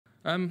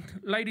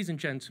Ladies and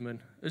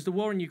gentlemen, as the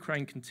war in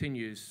Ukraine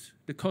continues,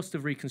 the cost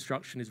of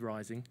reconstruction is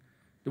rising.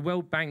 The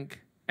World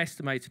Bank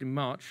estimated in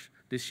March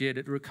this year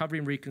that the recovery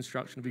and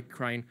reconstruction of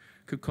Ukraine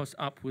could cost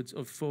upwards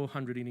of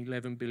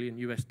 $411 billion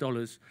US,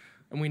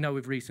 and we know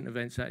with recent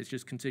events that is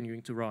just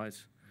continuing to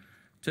rise.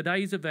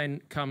 Today's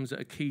event comes at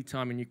a key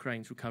time in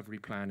Ukraine's recovery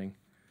planning.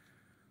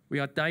 We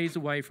are days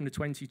away from the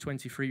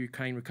 2023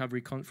 Ukraine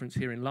Recovery Conference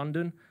here in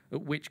London,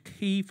 at which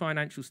key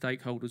financial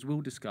stakeholders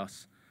will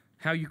discuss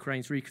how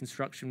Ukraine's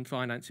reconstruction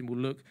financing will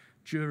look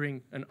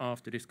during and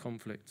after this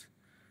conflict.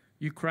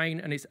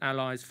 Ukraine and its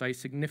allies face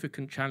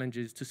significant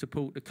challenges to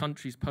support the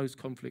country's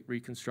post-conflict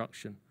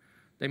reconstruction.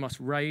 They must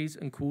raise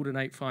and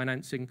coordinate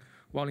financing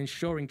while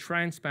ensuring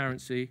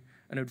transparency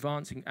and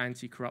advancing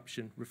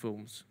anti-corruption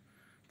reforms.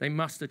 They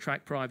must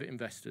attract private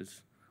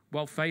investors.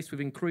 While faced with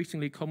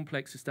increasingly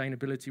complex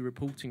sustainability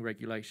reporting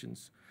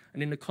regulations,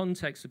 and in the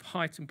context of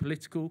heightened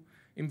political,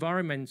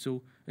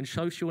 environmental, and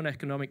social and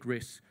economic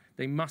risks,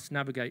 they must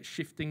navigate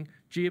shifting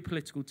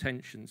geopolitical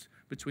tensions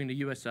between the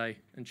USA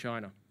and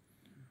China.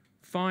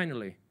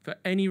 Finally, for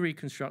any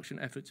reconstruction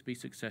effort to be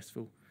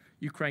successful,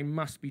 Ukraine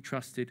must be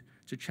trusted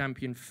to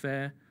champion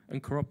fair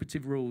and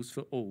cooperative rules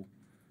for all.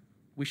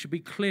 We should be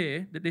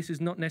clear that this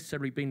has not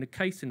necessarily been the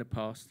case in the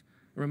past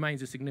and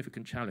remains a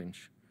significant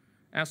challenge.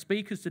 Our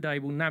speakers today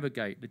will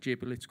navigate the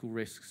geopolitical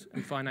risks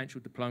and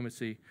financial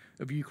diplomacy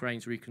of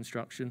Ukraine's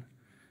reconstruction.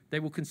 They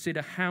will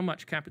consider how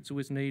much capital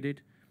is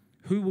needed,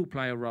 who will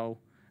play a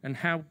role, and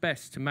how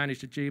best to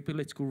manage the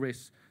geopolitical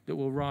risks that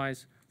will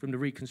arise from the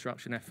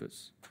reconstruction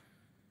efforts.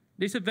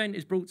 This event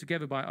is brought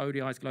together by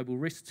ODI's Global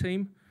Risk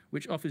Team,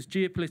 which offers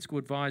geopolitical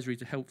advisory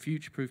to help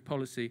future-proof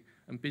policy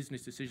and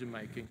business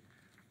decision-making.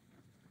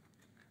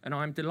 And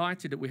I'm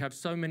delighted that we have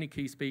so many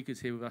key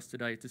speakers here with us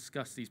today to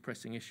discuss these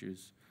pressing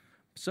issues.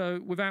 So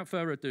without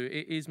further ado,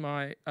 it is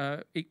my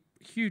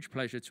huge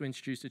pleasure to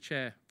introduce the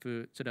chair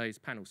for today's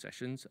panel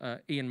sessions,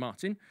 Ian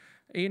Martin.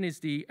 Ian is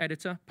the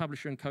editor,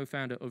 publisher, and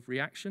co-founder of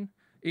Reaction.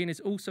 Ian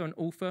is also an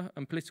author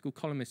and political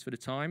columnist for The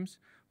Times,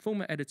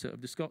 former editor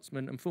of The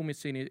Scotsman, and former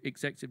senior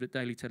executive at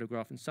Daily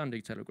Telegraph and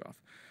Sunday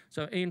Telegraph.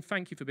 So, Ian,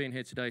 thank you for being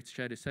here today to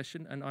share this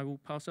session, and I will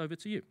pass over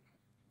to you.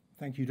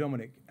 Thank you,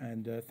 Dominic,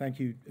 and thank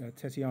you,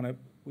 Tetiana.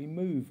 We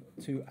move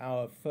to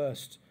our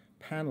first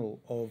panel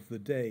of the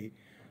day,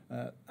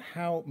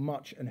 how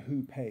much and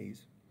who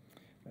pays,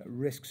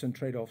 risks and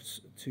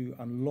trade-offs to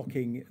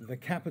unlocking the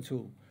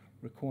capital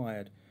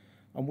required.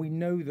 And we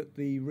know that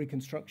the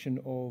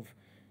reconstruction of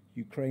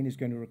Ukraine is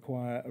going to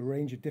require a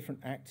range of different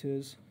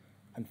actors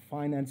and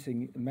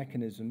financing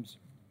mechanisms,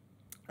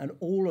 and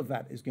all of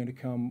that is going to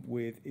come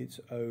with its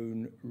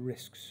own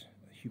risks.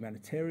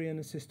 Humanitarian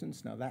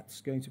assistance, now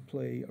that's going to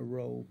play a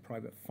role.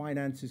 Private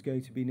finance is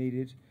going to be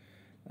needed.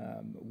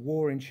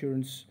 War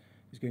insurance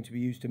is going to be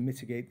used to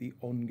mitigate the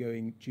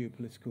ongoing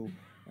geopolitical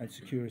and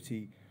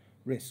security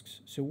risks.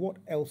 So what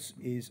else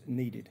is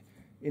needed?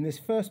 In this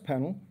first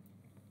panel,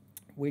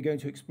 we're going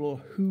to explore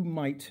who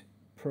might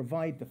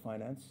provide the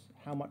finance,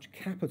 how much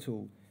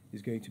capital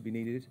is going to be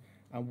needed,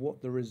 and what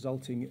the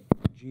resulting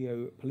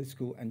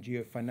geopolitical and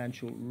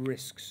geofinancial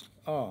risks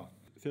are.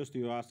 First,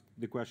 you ask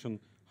the question,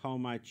 how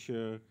much,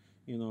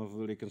 of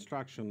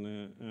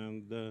reconstruction,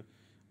 and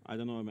I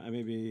don't know,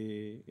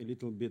 maybe a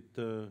little bit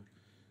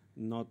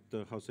not,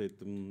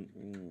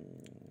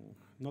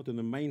 not in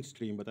the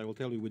mainstream, but I will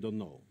tell you we don't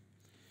know.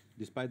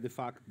 Despite the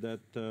fact that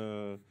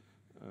the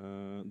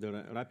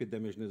rapid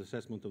damage net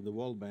assessment of the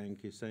World Bank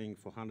is saying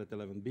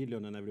 411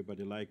 billion, and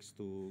everybody likes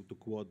to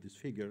quote this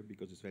figure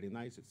because it's very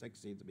nice, it's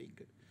sexy, it's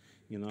big,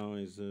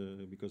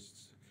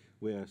 because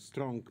we are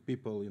strong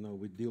people,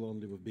 we deal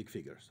only with big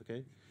figures,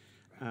 okay?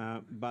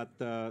 But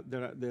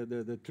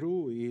the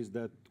truth is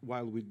that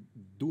while we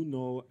do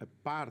know a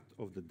part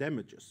of the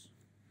damages,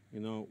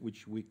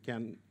 which we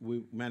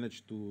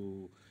manage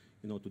to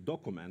to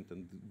document,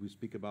 and we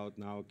speak about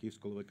now, Kyiv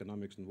School of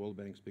Economics and World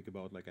Bank speak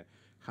about like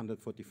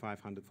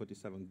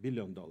 $147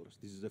 billion.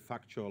 This is a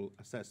factual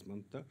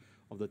assessment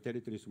of the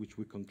territories which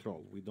we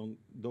control. We don't,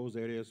 those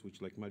areas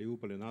which like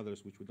Mariupol and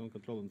others which we don't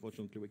control,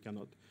 unfortunately we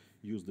cannot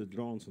use the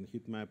drones and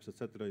heat maps,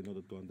 etc., in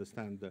order to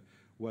understand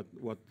what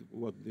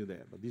is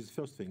there. But this is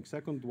the first thing.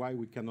 Second, why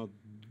we cannot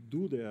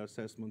do the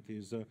assessment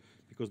is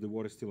because the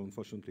war is still,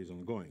 unfortunately, is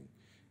ongoing.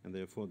 And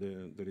therefore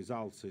the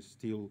results is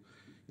still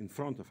in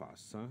front of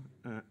us.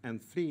 And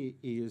three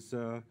is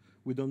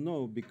we don't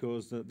know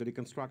because the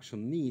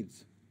reconstruction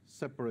needs,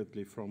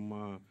 separately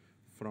from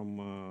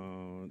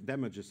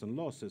damages and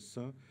losses,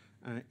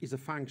 is a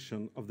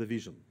function of the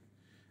vision.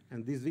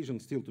 And this vision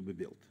is still to be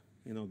built.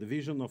 The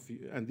vision of,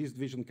 and this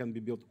vision can be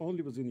built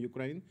only within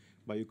Ukraine,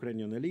 by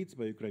Ukrainian elites,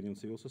 by Ukrainian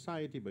civil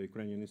society, by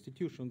Ukrainian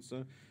institutions.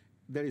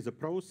 There is a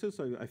process.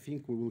 I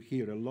think we will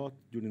hear a lot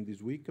during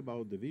this week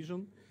about the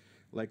vision,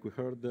 like we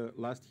heard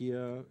last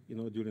year,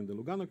 during the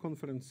Lugano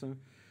conference.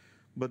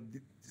 But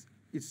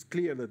it's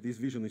clear that this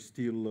vision is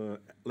still,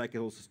 like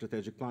also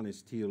strategic plan, is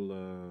still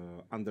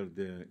under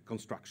the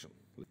construction.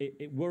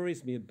 It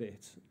worries me a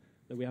bit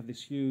that we have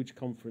this huge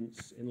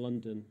conference in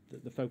London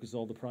that focuses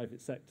on the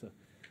private sector.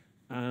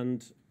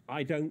 And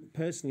I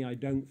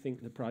don't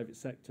think the private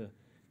sector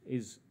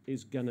is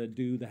going to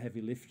do the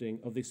heavy lifting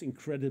of this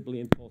incredibly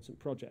important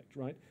project,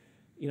 right?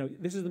 You know,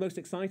 this is the most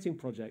exciting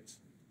project,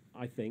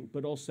 I think,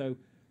 but also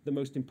the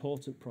most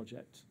important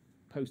project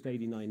post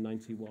 89,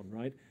 91,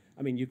 right?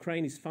 I mean,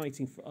 Ukraine is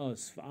fighting for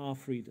us, for our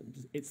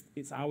freedoms.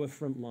 It's our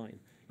front line.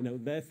 You know,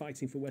 they're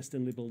fighting for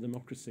Western liberal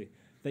democracy.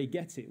 They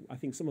get it. I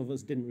think some of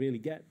us didn't really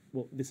get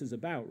what this is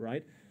about,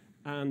 right?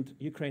 And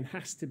Ukraine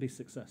has to be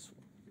successful.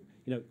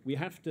 You know, we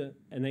have to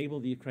enable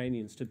the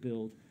Ukrainians to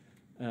build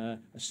a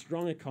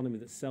strong economy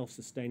that's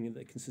self-sustaining,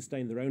 that can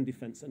sustain their own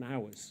defense and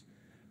ours,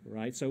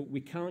 right? So we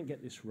can't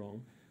get this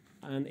wrong.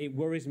 And it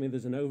worries me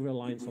there's an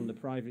over-reliance on the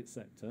private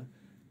sector.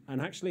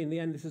 And actually, in the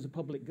end, this is a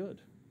public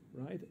good,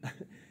 right?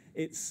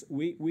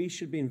 We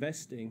should be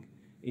investing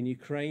in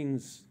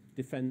Ukraine's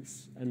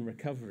defense and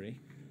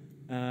recovery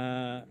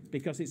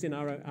because it's in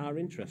our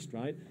interest,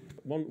 right?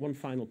 One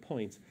final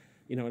point,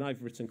 you know, and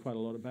I've written quite a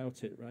lot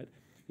about it, right?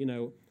 You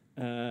know,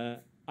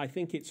 I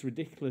think it's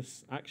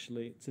ridiculous,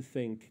 actually, to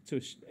think,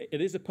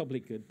 it is a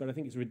public good, but I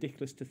think it's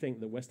ridiculous to think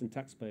that Western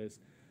taxpayers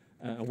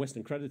and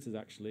Western creditors,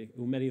 actually,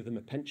 who many of them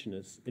are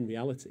pensioners in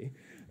reality,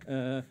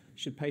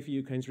 should pay for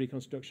Ukraine's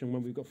reconstruction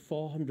when we've got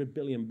 $400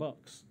 billion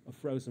of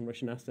frozen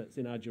Russian assets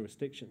in our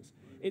jurisdictions.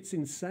 It's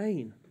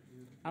insane.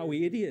 Are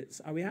we idiots?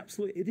 Are we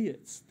absolute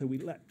idiots that we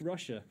let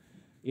Russia,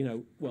 you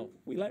know, well,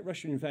 we let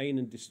Russia invade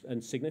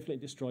and significantly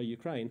destroy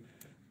Ukraine,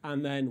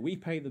 and then we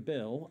pay the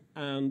bill,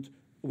 and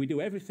we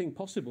do everything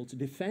possible to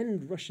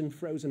defend Russian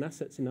frozen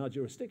assets in our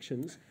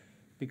jurisdictions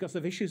because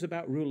of issues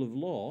about rule of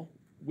law,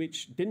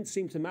 which didn't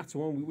seem to matter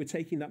when we were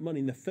taking that money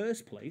in the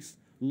first place,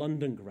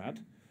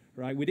 Londongrad,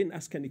 right? We didn't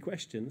ask any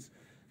questions.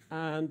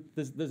 And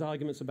there's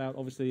arguments about,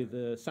 obviously,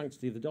 the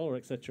sanctity of the dollar,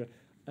 etc.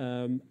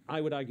 I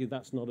would argue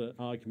that's not an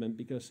argument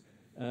because,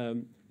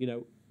 you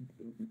know,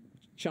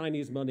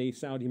 Chinese money,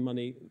 Saudi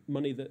money,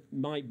 money that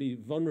might be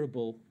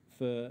vulnerable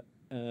for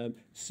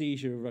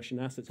seizure of Russian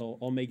assets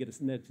or may get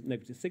a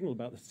negative signal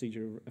about the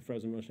seizure of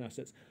frozen Russian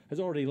assets, has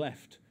already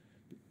left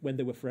when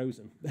they were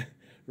frozen,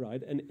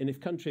 right? And if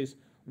countries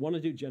want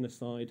to do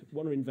genocide,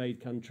 want to invade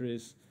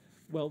countries,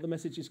 well, the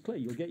message is clear.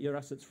 You'll get your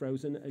assets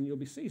frozen and you'll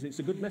be seized. It's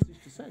a good message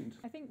to send.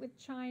 I think with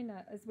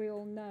China, as we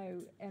all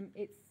know,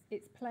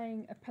 it's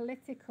playing a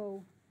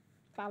political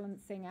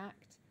balancing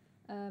act,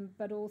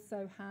 but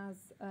also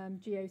has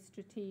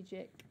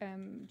geostrategic,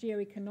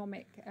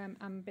 geoeconomic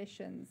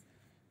ambitions.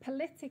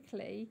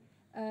 Politically,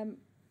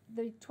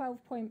 the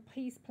 12-point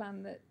peace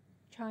plan that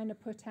China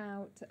put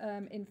out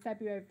in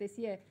February of this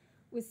year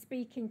was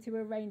speaking to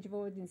a range of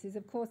audiences.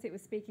 Of course, it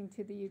was speaking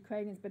to the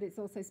Ukrainians, but it's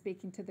also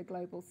speaking to the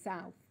global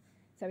south.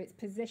 So it's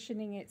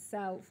positioning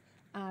itself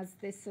as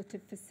this sort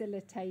of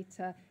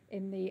facilitator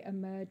in the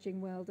emerging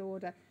world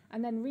order.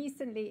 And then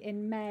recently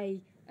in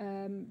May,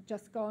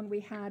 just gone,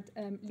 we had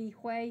Li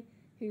Hui,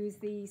 who's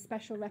the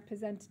special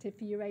representative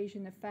for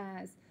Eurasian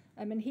affairs.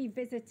 And he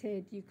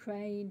visited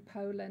Ukraine,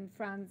 Poland,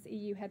 France,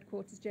 EU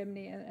headquarters,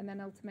 Germany, and then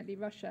ultimately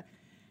Russia.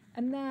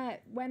 And there,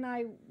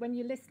 when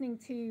you're listening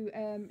to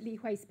Li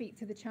Hui speak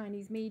to the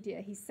Chinese media,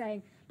 he's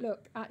saying,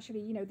 look, actually,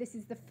 you know, this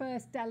is the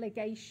first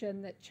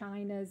delegation that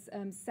China's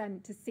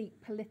sent to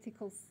seek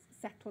political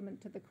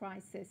settlement to the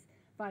crisis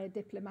via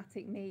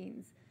diplomatic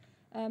means.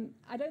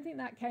 I don't think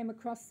that came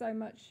across so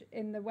much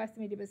in the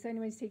Western media, but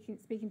certainly when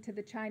speaking to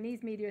the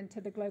Chinese media and to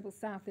the global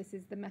south, this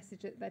is the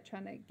message that they're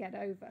trying to get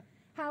over.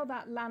 How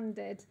that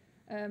landed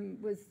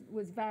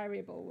was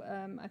variable.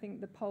 I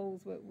think the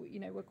polls were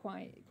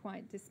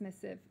quite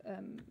dismissive,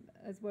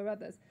 as were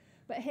others.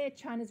 But here,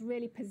 China's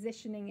really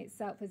positioning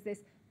itself as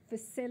this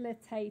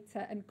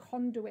facilitator and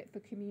conduit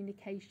for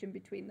communication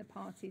between the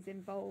parties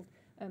involved,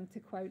 to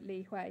quote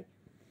Li Hui.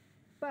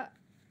 But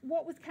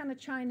what was kind of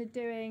China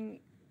doing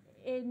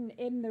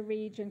in the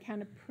region,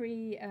 kind of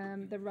pre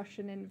the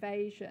Russian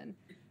invasion?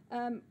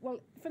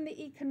 Well, from the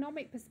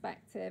economic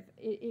perspective,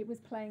 it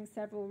was playing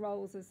several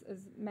roles,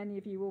 as many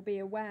of you will be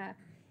aware.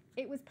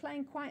 It was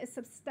playing quite a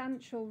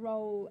substantial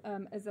role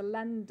as a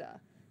lender.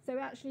 So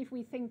actually, if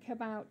we think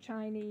about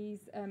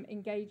Chinese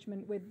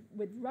engagement with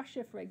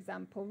Russia, for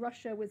example,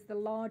 Russia was the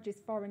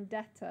largest foreign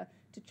debtor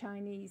to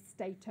Chinese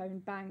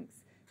state-owned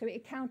banks. So it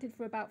accounted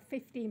for about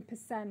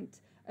 15%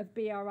 of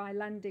BRI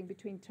lending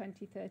between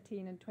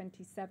 2013 and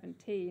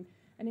 2017.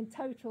 And in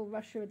total,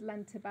 Russia had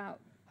lent about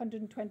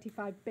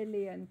 125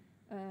 billion.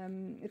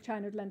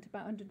 China had lent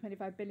about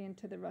 125 billion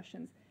to the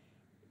Russians.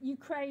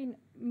 Ukraine,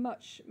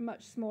 much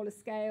smaller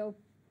scale.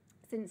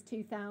 Since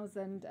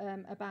 2000,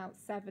 about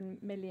 7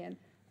 billion,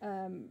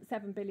 and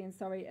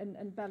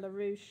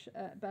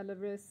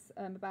Belarus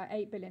about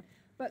 8 billion.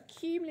 But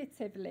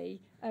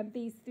cumulatively,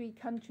 these three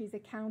countries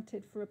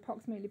accounted for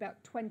approximately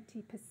about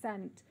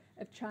 20%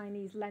 of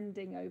Chinese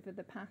lending over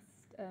the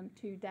past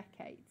 2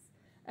 decades.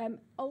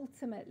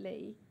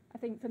 Ultimately, I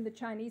think from the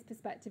Chinese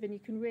perspective, and you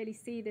can really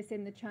see this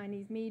in the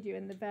Chinese media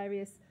and the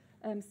various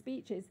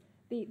speeches,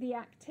 the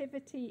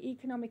activity,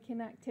 economic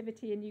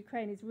inactivity in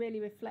Ukraine is really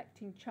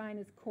reflecting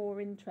China's core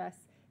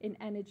interests in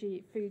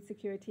energy, food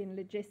security and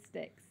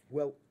logistics.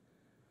 Well,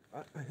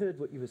 I heard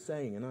what you were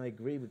saying, and I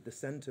agree with the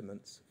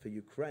sentiments for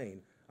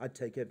Ukraine. I'd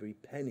take every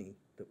penny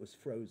that was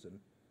frozen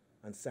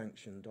and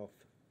sanctioned off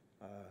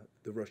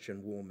the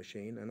Russian war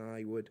machine, and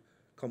I would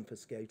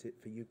confiscate it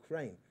for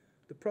Ukraine.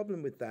 The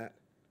problem with that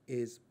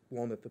is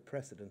one of the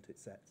precedent it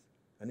sets,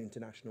 an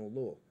international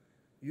law.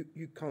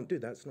 You can't do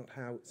that. It's not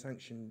how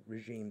sanction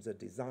regimes are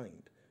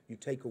designed. You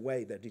take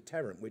away their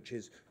deterrent, which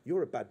is,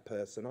 you're a bad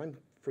person, I'm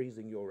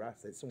freezing your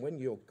assets, and when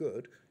you're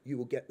good, you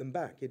will get them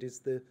back. It's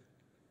the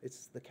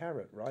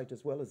carrot, right,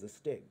 as well as the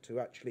stick to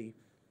actually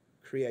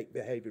create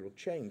behavioral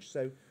change.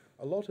 So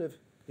a lot of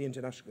the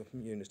international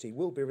community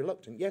will be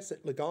reluctant. Yes,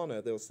 at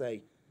Lugano, they'll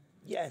say,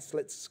 yes,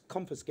 let's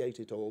confiscate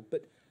it all,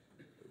 but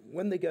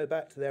when they go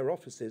back to their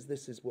offices,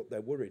 this is what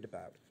they're worried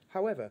about.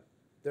 However,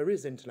 there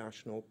is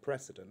international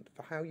precedent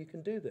for how you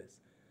can do this.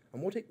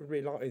 And what it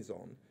relies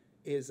on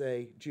is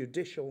a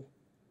judicial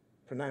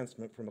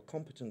pronouncement from a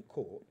competent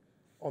court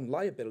on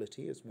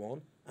liability as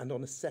one, and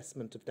on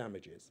assessment of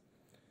damages.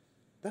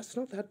 That's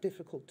not that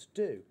difficult to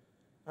do.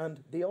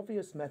 And the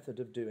obvious method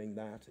of doing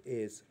that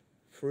is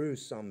through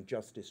some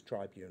justice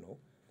tribunal.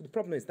 But the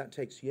problem is that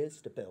takes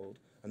years to build,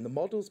 and the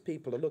models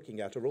people are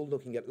looking at are all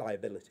looking at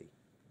liability,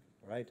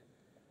 right?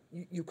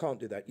 You can't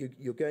do that.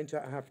 You're going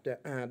to have to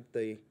add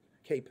the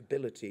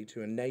capability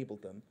to enable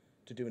them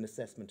to do an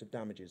assessment of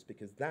damages,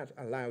 because that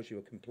allows you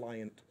a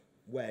compliant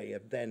way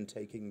of then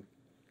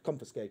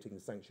confiscating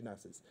the sanctioned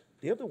assets.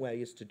 The other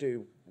way is to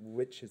do,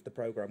 which is the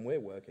program we're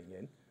working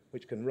in,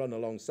 which can run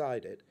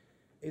alongside it,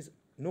 is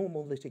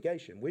normal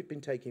litigation. We've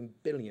been taking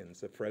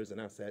billions of frozen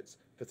assets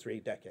for 3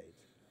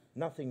 decades.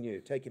 Nothing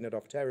new, taking it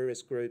off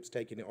terrorist groups,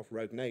 taking it off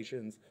rogue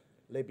nations,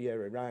 Libya,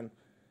 Iran.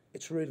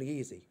 It's really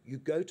easy. You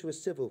go to a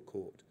civil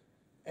court,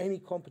 any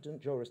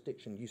competent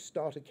jurisdiction, you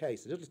start a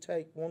case. It'll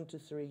take 1 to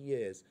 3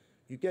 years.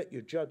 You get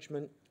your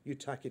judgment, you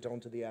tack it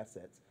onto the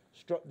assets.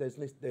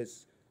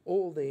 There's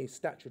all the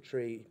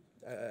statutory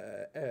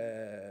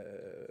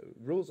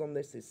rules on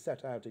this is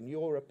set out in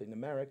Europe, in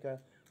America,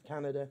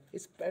 Canada.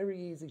 It's very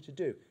easy to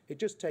do. It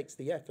just takes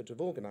the effort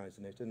of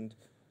organizing it, and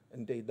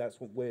indeed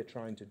that's what we're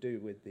trying to do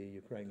with the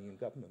Ukrainian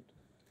government.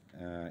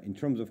 In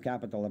terms of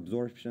capital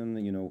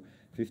absorption,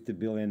 50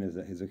 billion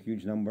is a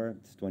huge number.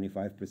 It's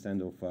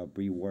 25% of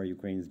pre-war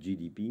Ukraine's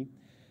GDP.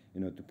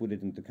 To put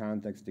it into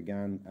context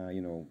again,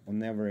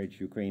 on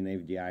average, Ukraine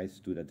FDI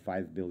stood at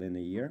 5 billion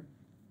a year.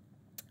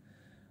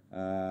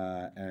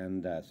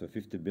 So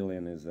 50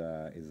 billion is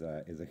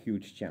a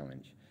huge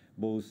challenge,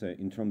 both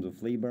in terms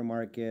of labor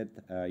market,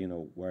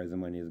 where the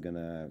money is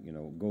gonna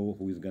go,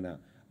 who is gonna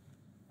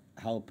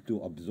help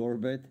to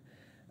absorb it.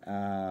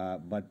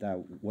 But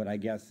what I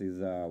guess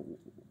is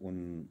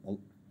on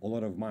a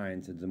lot of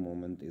minds at the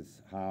moment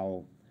is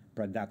how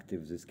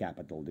productive this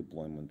capital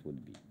deployment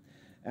would be,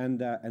 and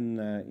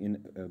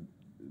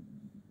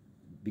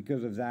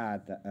because of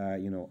that,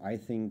 I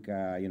think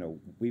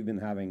we've been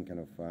having kind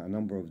of a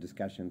number of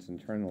discussions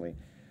internally,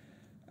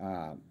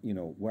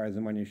 where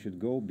the money should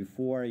go.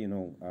 Before,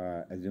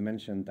 as you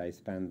mentioned, I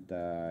spent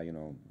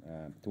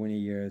 20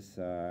 years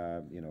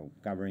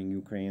covering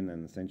Ukraine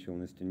and Central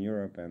and Eastern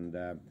Europe, and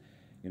there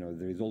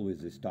is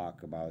always this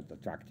talk about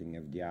attracting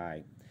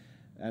FDI.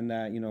 And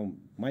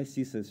my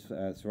thesis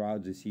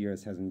throughout these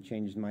years hasn't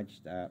changed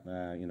much,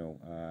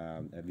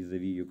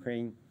 vis-a-vis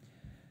Ukraine.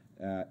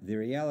 The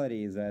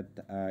reality is that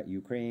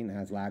Ukraine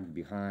has lagged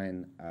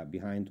behind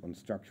on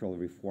structural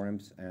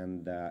reforms,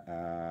 and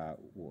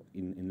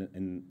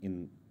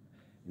in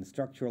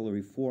structural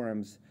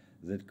reforms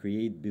that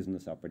create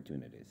business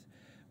opportunities.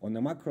 On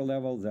the macro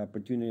level, the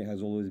opportunity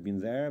has always been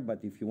there,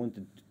 but if you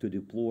wanted to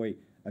deploy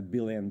 $1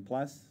 billion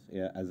plus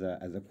as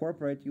a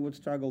corporate, you would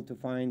struggle to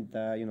find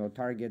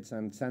targets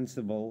and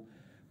sensible,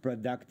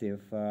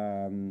 productive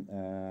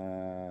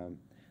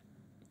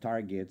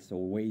targets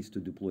or ways to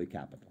deploy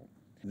capital.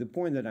 The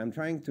point that I'm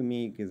trying to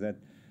make is that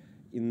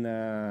in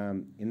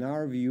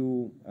our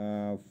view,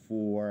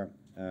 for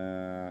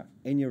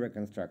any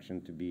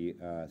reconstruction to be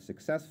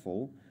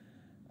successful,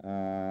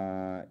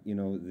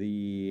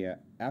 the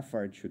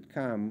effort should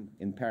come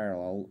in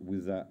parallel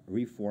with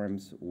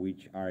reforms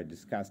which are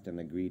discussed and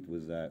agreed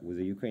with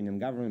the Ukrainian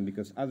government,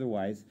 because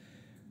otherwise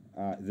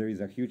there is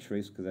a huge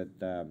risk that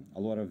a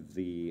lot of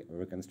the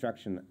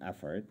reconstruction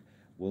effort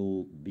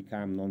will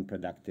become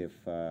non-productive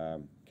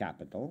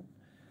capital,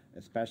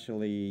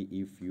 especially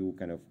if you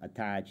kind of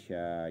attach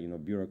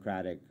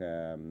bureaucratic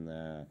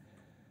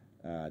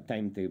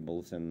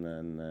timetables and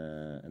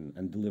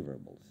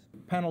deliverables.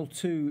 Panel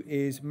 2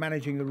 is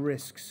managing the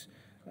risks.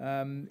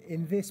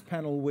 In this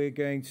panel, we're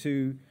going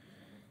to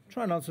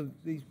try and answer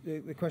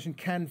the question,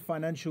 can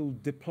financial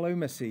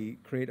diplomacy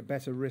create a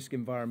better risk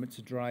environment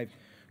to drive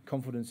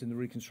confidence in the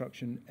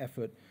reconstruction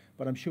effort?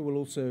 But I'm sure we'll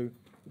also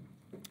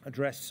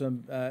address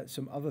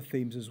some other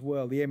themes as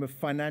well. The aim of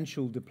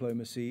financial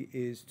diplomacy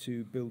is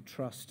to build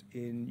trust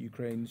in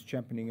Ukraine's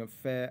championing of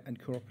fair and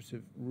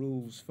cooperative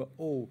rules for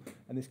all.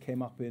 And this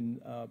came up in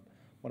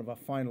one of our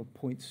final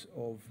points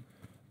of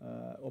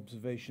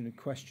observation and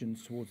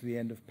questions towards the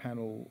end of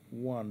panel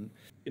 1.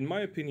 In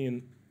my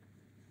opinion,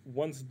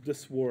 once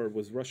this war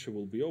with Russia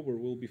will be over,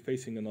 we'll be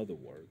facing another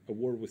war, a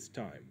war with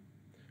time.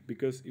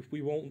 Because if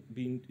we won't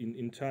be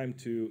in time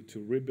to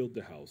rebuild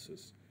the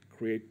houses,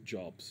 create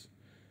jobs,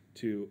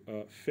 to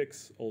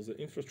fix all the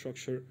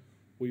infrastructure,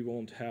 we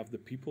won't have the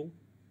people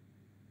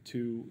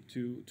to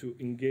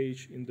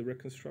engage in the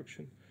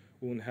reconstruction.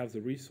 We won't have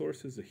the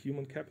resources, the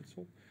human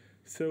capital.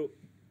 So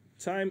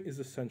time is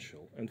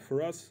essential. And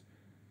for us,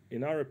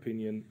 in our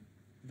opinion,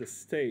 the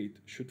state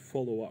should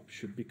follow up,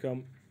 should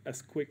become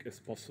as quick as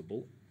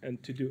possible,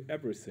 and to do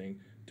everything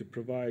to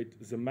provide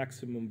the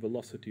maximum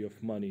velocity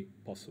of money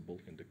possible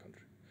in the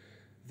country.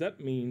 That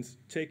means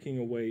taking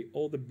away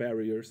all the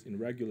barriers in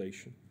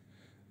regulation.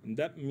 And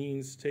that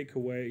means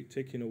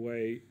taking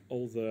away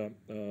all the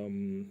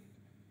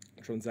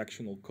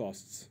transactional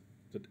costs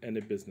that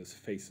any business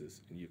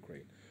faces in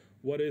Ukraine.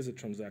 What is a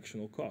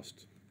transactional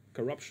cost?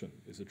 Corruption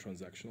is a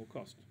transactional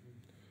cost.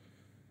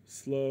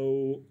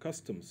 Slow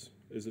customs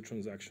is a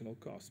transactional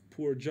cost.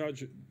 Poor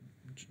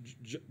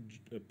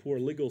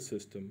legal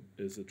system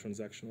is a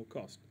transactional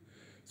cost.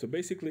 So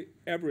basically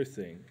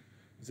everything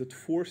that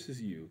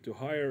forces you to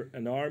hire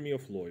an army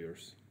of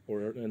lawyers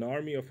or an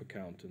army of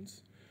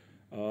accountants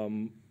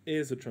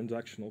is a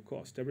transactional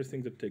cost.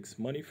 Everything that takes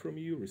money from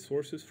you,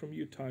 resources from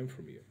you, time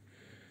from you.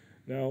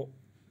 Now,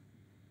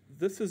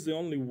 this is the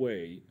only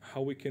way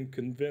how we can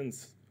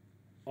convince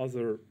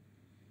other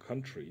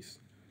countries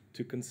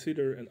to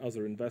consider, and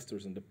other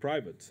investors in the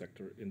private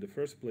sector in the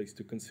first place,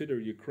 to consider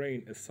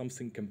Ukraine as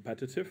something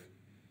competitive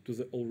to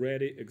the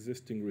already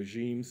existing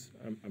regimes,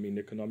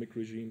 economic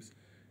regimes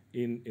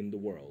in the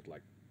world,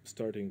 like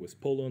starting with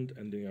Poland,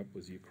 ending up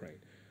with Ukraine.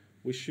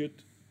 We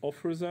should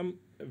offer them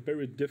a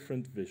very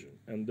different vision.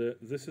 And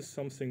this is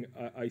something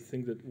I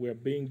think that we're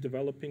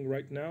developing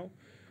right now,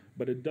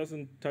 but it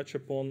doesn't touch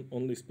upon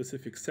only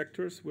specific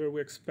sectors where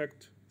we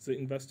expect the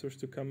investors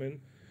to come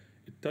in.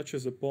 It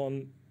touches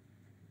upon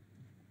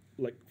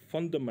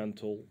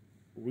fundamental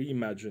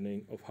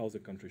reimagining of how the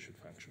country should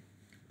function.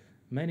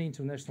 Many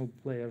international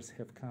players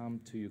have come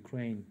to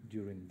Ukraine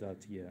during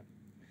that year.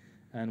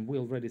 And we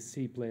already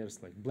see players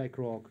like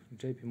BlackRock,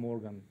 JP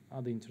Morgan,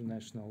 other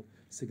international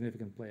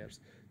significant players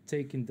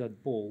taking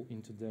that ball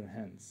into their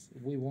hands.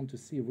 We want to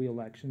see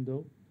real action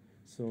though.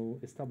 So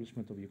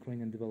establishment of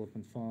Ukrainian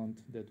Development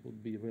Fund that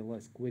would be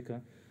realized quicker,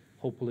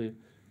 hopefully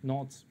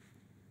not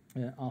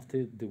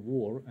after the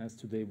war, as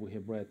today we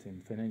have read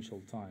in Financial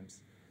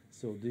Times.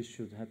 So this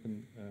should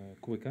happen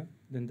quicker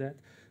than that.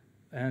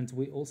 And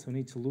we also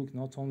need to look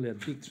not only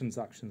at big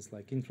transactions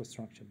like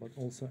infrastructure, but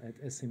also at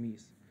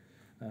SMEs,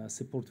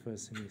 support for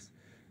SMEs.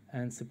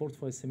 And support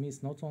for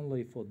SMEs not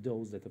only for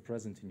those that are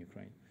present in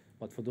Ukraine,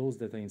 but for those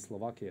that are in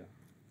Slovakia,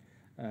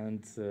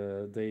 and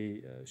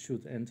they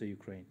should enter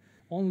Ukraine.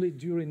 Only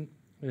during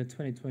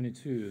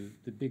 2022,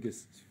 the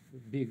biggest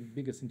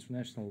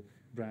international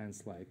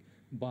brands like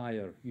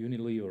Bayer,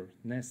 Unilever,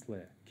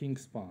 Nestle,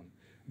 Kingspan,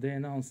 they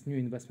announced new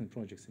investment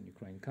projects in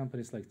Ukraine.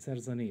 Companies like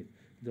Tserzanit,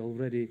 they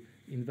already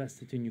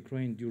invested in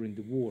Ukraine during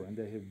the war, and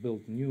they have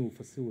built new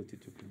facility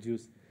to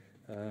produce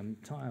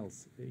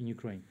tiles in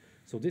Ukraine.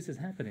 So this is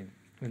happening,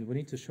 and we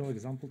need to show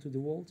example to the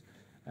world,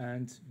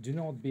 and do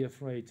not be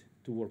afraid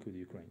to work with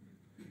Ukraine.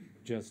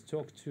 Just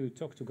talk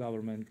to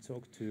government,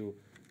 talk to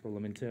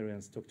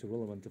parliamentarians, talk to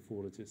relevant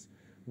authorities.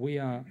 We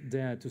are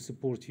there to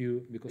support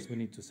you because we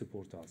need to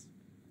support us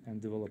and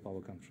develop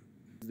our country.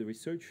 The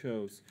research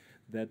shows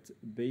that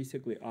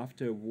basically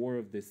after a war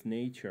of this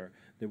nature,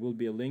 there will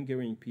be a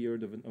lingering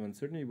period of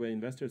uncertainty where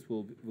investors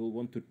will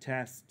want to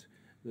test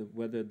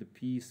whether the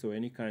peace or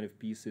any kind of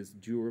peace is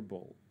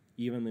durable,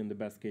 even in the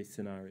best case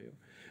scenario.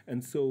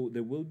 And so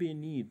there will be a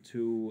need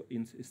to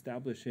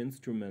establish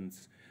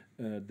instruments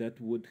that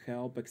would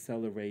help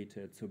accelerate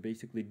it. So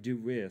basically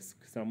de-risk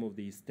some of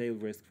these tail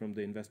risks from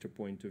the investor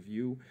point of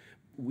view.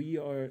 We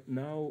are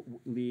now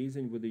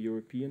liaising with the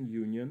European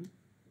Union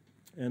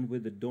and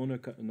with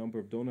the number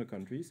of donor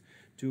countries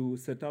to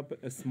set up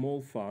a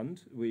small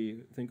fund.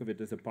 We think of it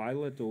as a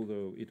pilot,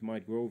 although it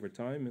might grow over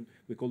time, and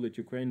we call it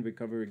Ukraine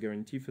Recovery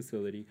Guarantee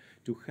Facility,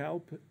 to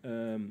help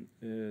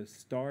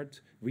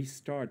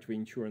restart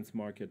reinsurance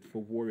market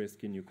for war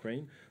risk in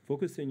Ukraine,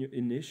 focusing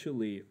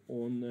initially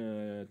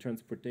on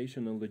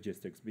transportation and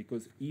logistics,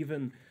 because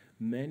even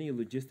many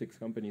logistics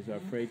companies are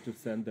afraid to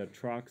send their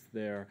trucks,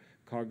 their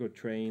cargo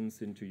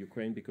trains into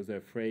Ukraine because they're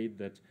afraid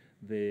that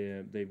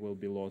they will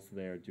be lost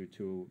there due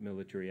to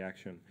military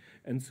action.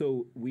 And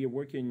so we are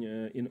working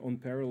on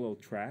parallel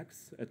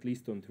tracks, at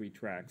least on 3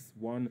 tracks.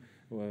 One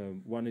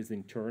is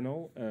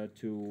internal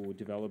to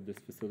develop this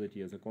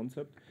facility as a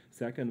concept.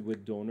 Second,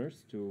 with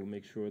donors to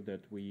make sure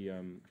that we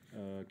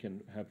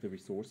can have the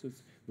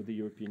resources with the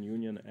European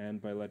Union and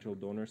bilateral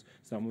donors.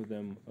 Some of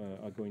them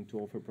are going to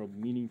offer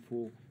probably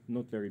meaningful,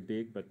 not very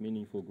big, but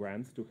meaningful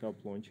grants to help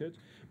launch it.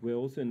 We're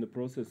also in the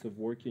process of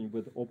working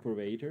with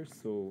operators,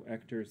 so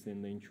actors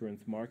in the insurance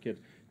market,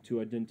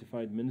 to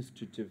identify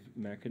administrative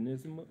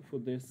mechanism for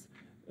this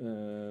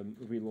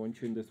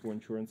relaunching this war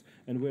insurance.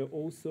 And we're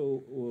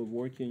also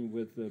working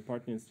with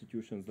partner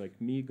institutions like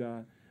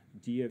MIGA,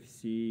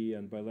 DFC,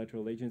 and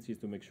bilateral agencies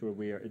to make sure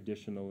we are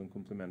additional and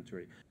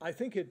complementary. I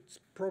think it's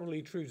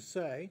probably true to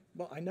say,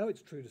 well, I know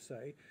it's true to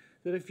say,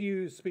 that if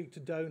you speak to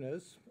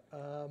donors,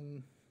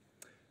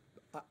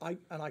 I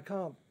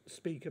can't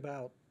speak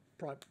about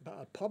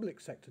public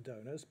sector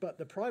donors, but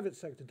the private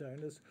sector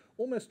donors,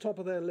 almost top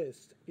of their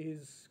list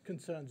is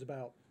concerns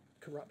about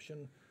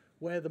corruption,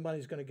 where the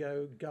money's going to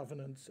go,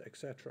 governance,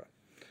 etc.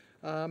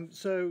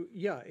 So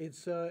yeah,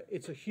 it's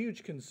a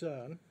huge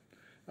concern.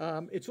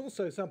 It's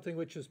also something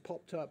which has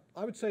popped up.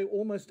 I would say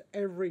almost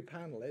every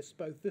panelist,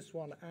 both this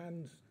one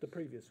and the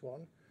previous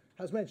one,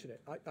 has mentioned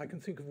it. I can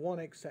think of one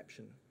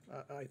exception,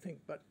 I think,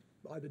 but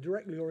either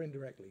directly or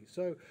indirectly.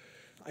 So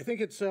I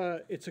think it's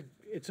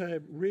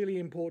a really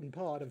important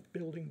part of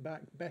building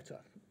back better.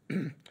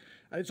 And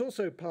it's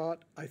also part,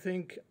 I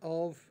think,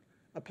 of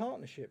a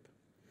partnership.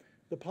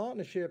 The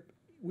partnership,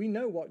 we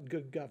know what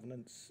good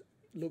governance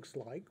looks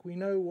like. We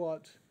know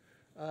what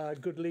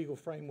good legal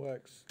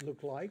frameworks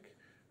look like.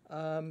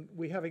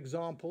 We have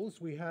examples.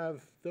 We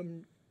have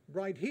them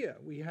right here.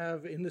 We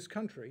have in this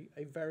country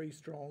a very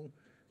strong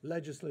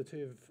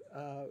legislative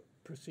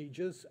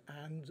procedures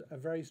and a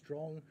very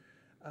strong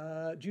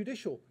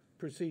judicial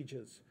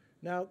procedures.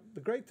 Now,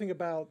 the great thing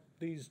about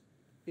these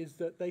is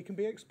that they can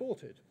be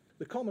exported.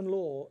 The common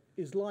law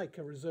is like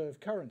a reserve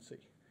currency.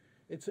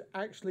 It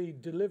actually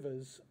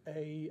delivers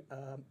a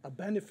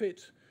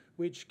benefit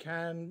which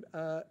can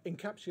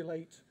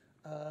encapsulate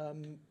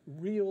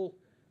real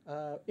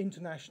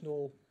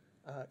international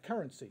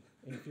currency,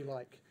 if you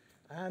like.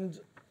 And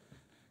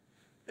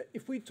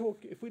if we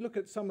look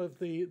at some of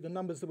the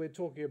numbers that we're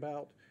talking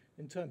about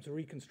in terms of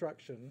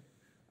reconstruction,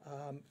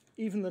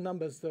 even the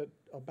numbers that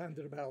are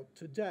bandied about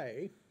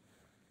today,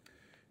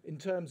 in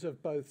terms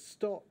of both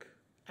stock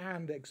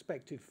and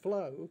expected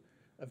flow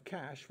of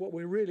cash, what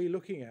we're really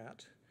looking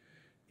at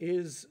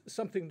is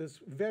something that's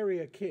very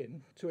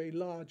akin to a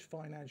large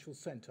financial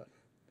center.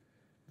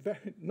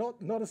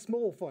 Not a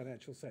small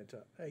financial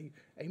center, a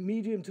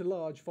medium to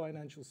large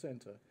financial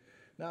center.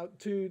 Now,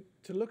 to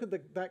look at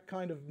that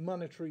kind of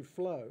monetary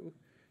flow,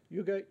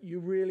 you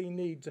really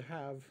need to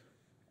have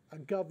a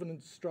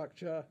governance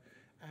structure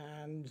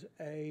and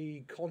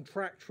a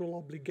contractual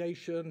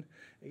obligation,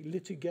 a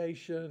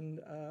litigation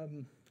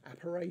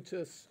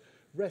apparatus,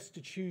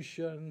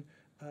 restitution,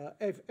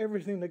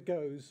 everything that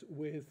goes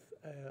with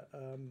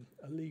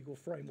a legal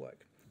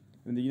framework.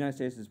 And the United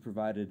States has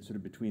provided sort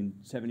of between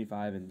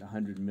 75 and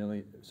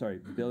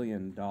 100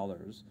 billion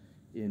dollars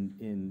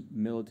in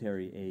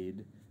military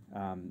aid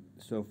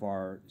so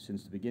far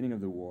since the beginning of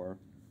the war,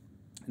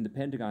 and the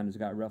Pentagon has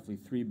got roughly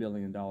 $3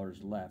 billion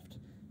left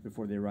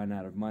before they run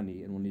out of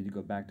money and will need to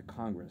go back to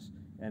Congress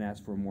and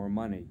ask for more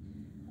money.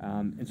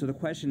 And so the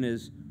question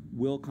is,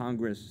 will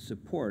Congress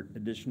support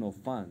additional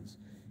funds?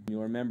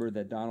 You'll remember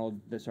that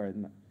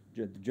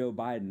Joe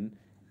Biden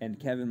and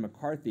Kevin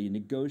McCarthy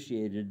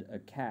negotiated a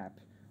cap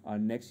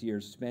on next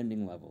year's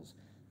spending levels.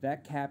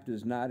 That cap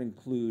does not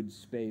include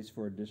space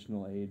for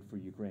additional aid for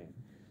Ukraine.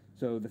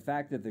 So the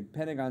fact that the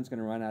Pentagon's going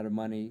to run out of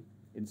money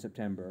in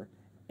September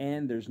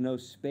and there's no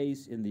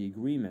space in the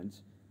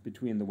agreement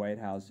between the White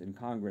House and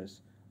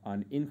Congress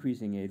on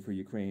increasing aid for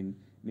Ukraine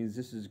means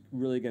this is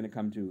really going to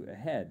come to a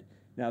head.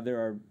 Now, there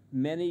are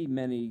many,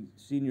 many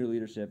senior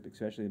leadership,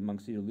 especially among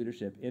senior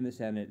leadership in the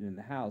Senate and in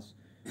the House,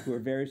 who are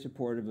very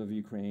supportive of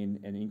Ukraine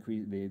and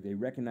they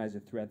recognize the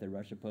threat that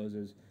Russia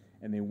poses,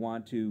 and they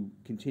want to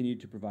continue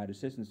to provide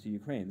assistance to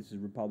Ukraine. This is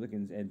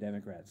Republicans and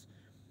Democrats.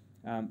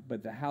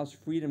 But the House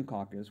Freedom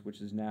Caucus,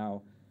 which is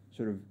now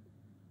sort of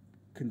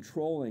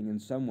controlling in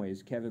some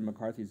ways Kevin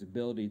McCarthy's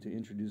ability to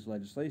introduce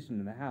legislation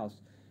in the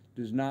House,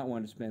 does not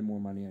want to spend more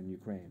money on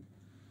Ukraine.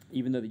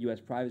 Even though the U.S.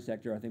 private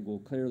sector, I think, will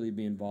clearly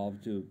be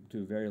involved to a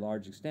very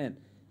large extent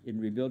in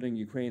rebuilding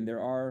Ukraine,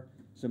 there are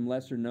some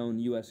lesser-known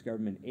U.S.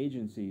 government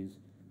agencies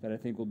that I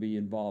think will be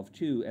involved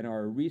too and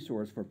are a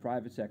resource for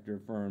private sector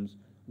firms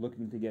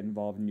looking to get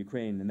involved in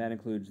Ukraine, and that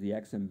includes the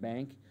Exim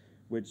Bank,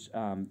 which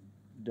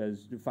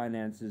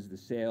finances the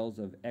sales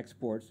of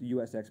exports,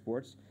 U.S.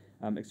 exports,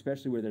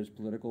 especially where there's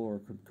political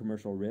or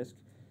commercial risk.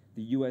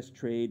 The U.S.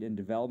 Trade and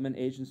Development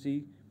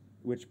Agency,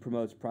 which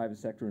promotes private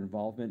sector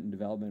involvement in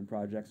development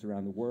projects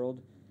around the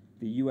world.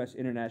 The U.S.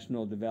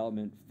 International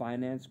Development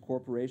Finance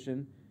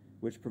Corporation,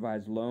 which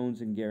provides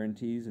loans and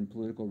guarantees and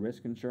political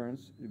risk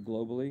insurance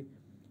globally.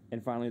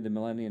 And finally, the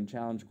Millennium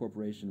Challenge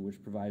Corporation,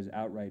 which provides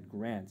outright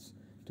grants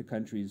to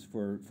countries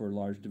for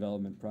large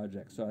development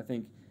projects. So I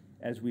think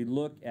as we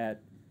look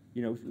at,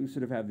 we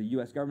sort of have the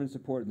U.S. government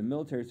support and the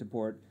military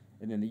support,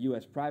 and then the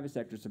U.S. private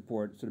sector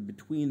support, sort of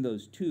between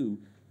those two,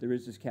 there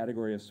is this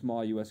category of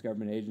small U.S.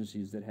 government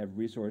agencies that have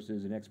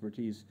resources and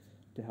expertise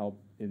to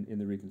help in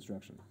the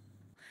reconstruction.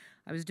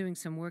 I was doing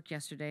some work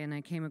yesterday and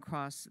I came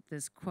across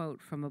this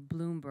quote from a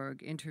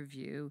Bloomberg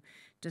interview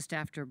just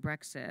after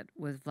Brexit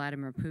with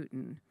Vladimir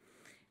Putin.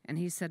 And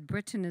he said,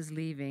 Britain is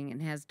leaving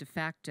and has de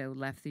facto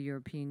left the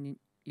European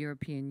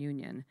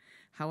Union.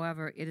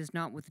 However, it is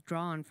not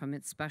withdrawn from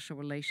its special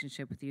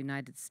relationship with the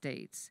United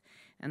States.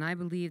 And I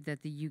believe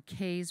that the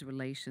UK's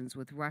relations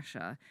with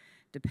Russia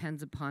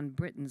depends upon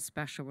Britain's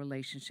special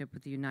relationship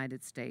with the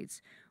United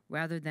States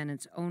rather than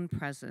its own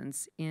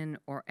presence in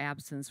or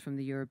absence from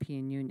the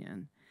European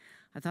Union.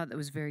 I thought that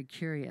was very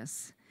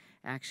curious.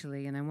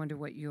 actually. And I wonder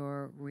what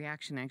your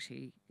reaction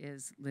actually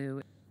is,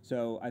 Lou.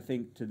 So I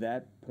think to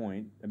that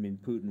point, I mean,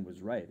 Putin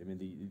was right. I mean,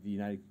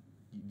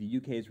 the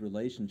UK's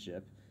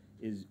relationship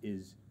is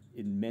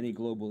in many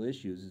global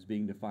issues is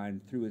being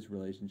defined through its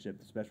relationship,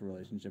 the special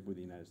relationship with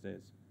the United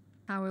States.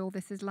 How all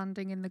this is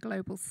landing in the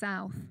global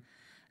south.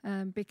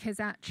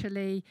 Because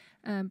actually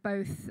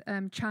both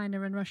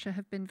China and Russia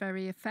have been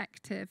very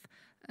effective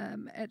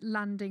at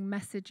landing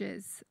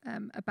messages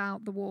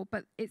about the war,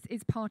 but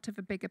it's part of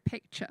a bigger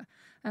picture.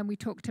 We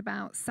talked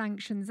about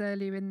sanctions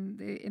earlier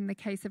in the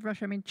case of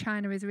Russia. I mean,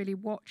 China is really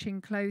watching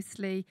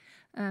closely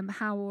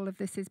how all of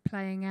this is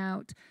playing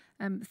out,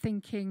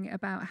 thinking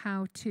about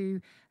how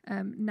to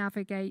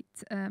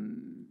navigate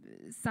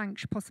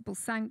possible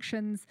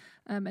sanctions,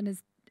 and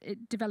is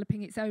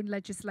developing its own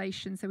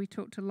legislation. So we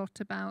talked a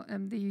lot about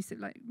the use of,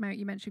 like Merrick,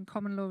 you mentioned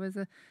common law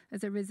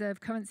as a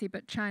reserve currency,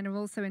 but China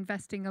also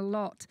investing a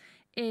lot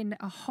in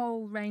a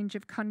whole range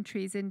of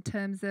countries in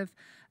terms of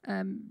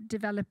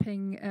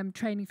developing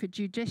training for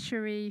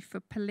judiciary, for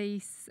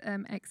police,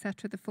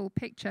 etc., the full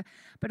picture.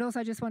 But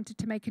also I just wanted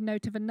to make a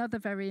note of another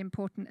very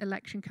important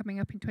election coming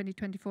up in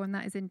 2024, and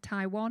that is in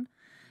Taiwan.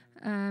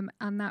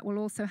 And that will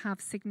also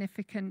have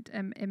significant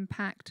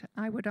impact,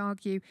 I would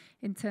argue,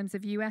 in terms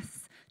of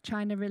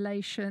US-China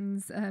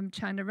relations,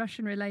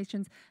 China-Russian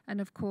relations,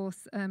 and of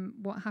course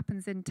what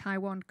happens in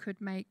Taiwan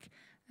could make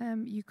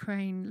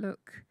Ukraine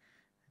look,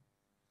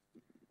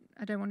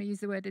 I don't want to use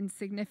the word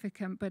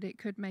insignificant, but it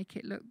could make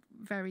it look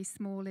very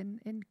small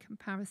in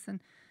comparison.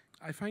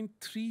 I find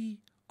three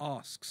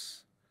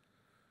asks,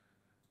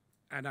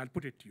 and I'll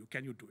put it to you,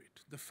 can you do it?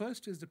 The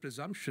first is the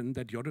presumption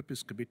that Europe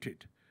is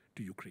committed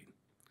to Ukraine.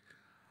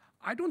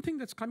 I don't think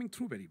that's coming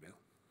through very well.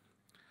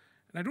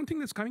 And I don't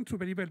think that's coming through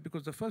very well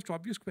because the first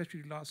obvious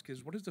question you'll ask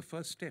is, what is the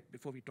first step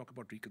before we talk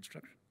about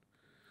reconstruction?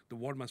 The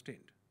war must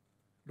end.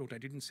 Note, I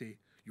didn't say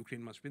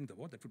Ukraine must win the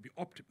war. That would be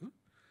optimal,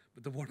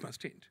 but the war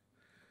must end.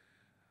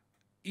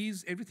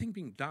 Is everything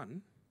being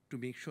done to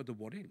make sure the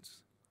war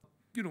ends?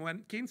 You know,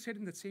 and Keynes said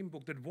in that same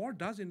book that war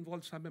does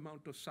involve some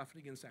amount of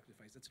suffering and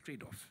sacrifice. That's a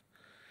trade-off.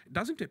 It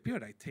doesn't appear,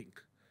 I think,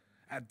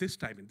 at this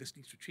time, and this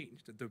needs to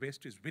change, that the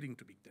West is willing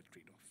to make that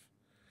trade-off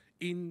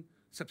in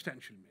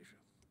substantial measure.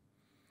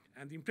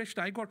 And the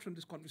impression I got from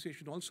this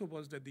conversation also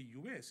was that the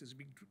US is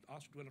being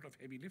asked to do a lot of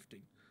heavy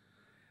lifting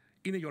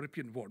in a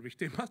European war, which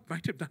they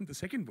might have done in the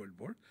Second World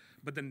War,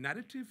 but the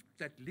narrative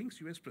that links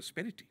US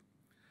prosperity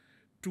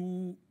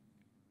to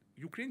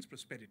Ukraine's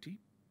prosperity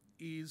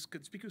is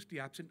conspicuously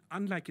absent,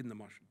 unlike in the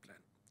Marshall Plan.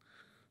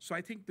 So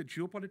I think the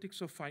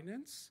geopolitics of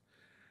finance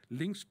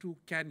links to,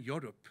 can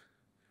Europe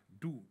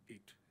do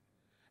it?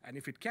 And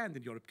if it can,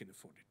 then Europe can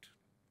afford it.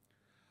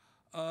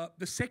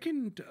 The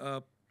second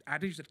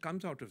adage that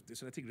comes out of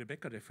this, and I think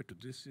Rebecca referred to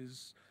this,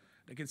 is,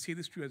 I can say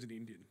this to you as an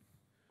Indian,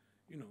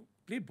 you know,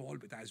 play ball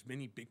with as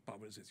many big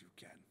powers as you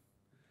can.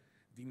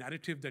 The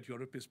narrative that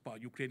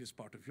Ukraine is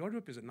part of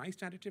Europe is a nice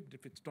narrative, but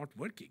if it's not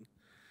working,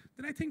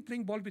 then I think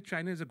playing ball with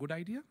China is a good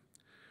idea.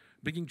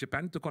 Bringing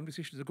Japan to the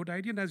conversation is a good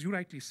idea, and as you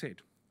rightly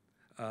said,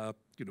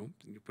 you know,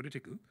 in your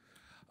political,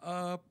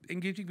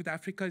 engaging with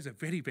Africa is a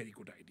very, very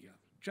good idea,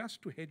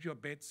 just to hedge your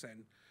bets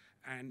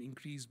and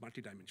increase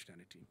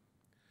multidimensionality.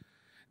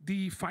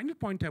 The final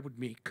point I would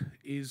make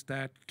is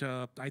that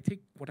I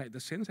think the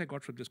sense I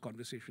got from this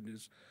conversation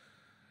is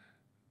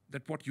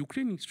that what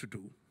Ukraine needs to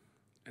do,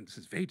 and this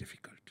is very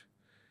difficult,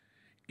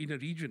 in a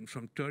region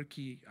from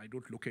Turkey, I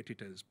don't look at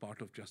it as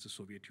part of just the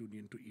Soviet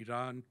Union, to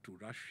Iran, to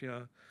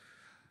Russia,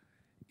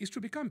 is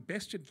to become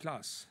best in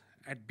class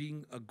at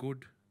being a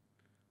good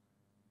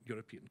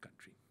European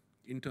country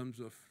in terms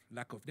of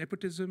lack of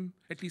nepotism,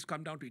 at least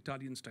come down to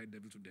Italian-style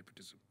levels of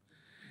nepotism.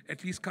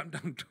 At least come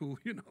down to,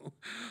 you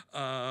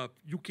know,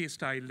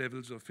 UK-style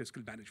levels of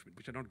fiscal management,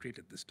 which are not great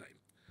at this time.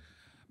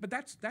 But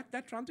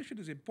that transition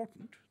is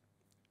important,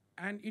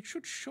 and it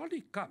should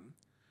surely come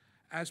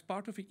as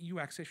part of an EU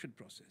accession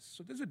process.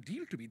 So there's a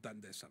deal to be done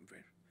there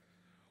somewhere,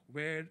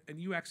 where an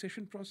EU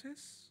accession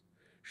process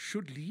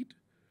should lead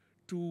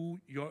to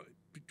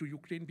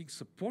Ukraine being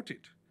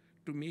supported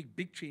to make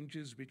big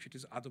changes which it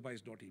is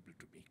otherwise not able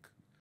to make.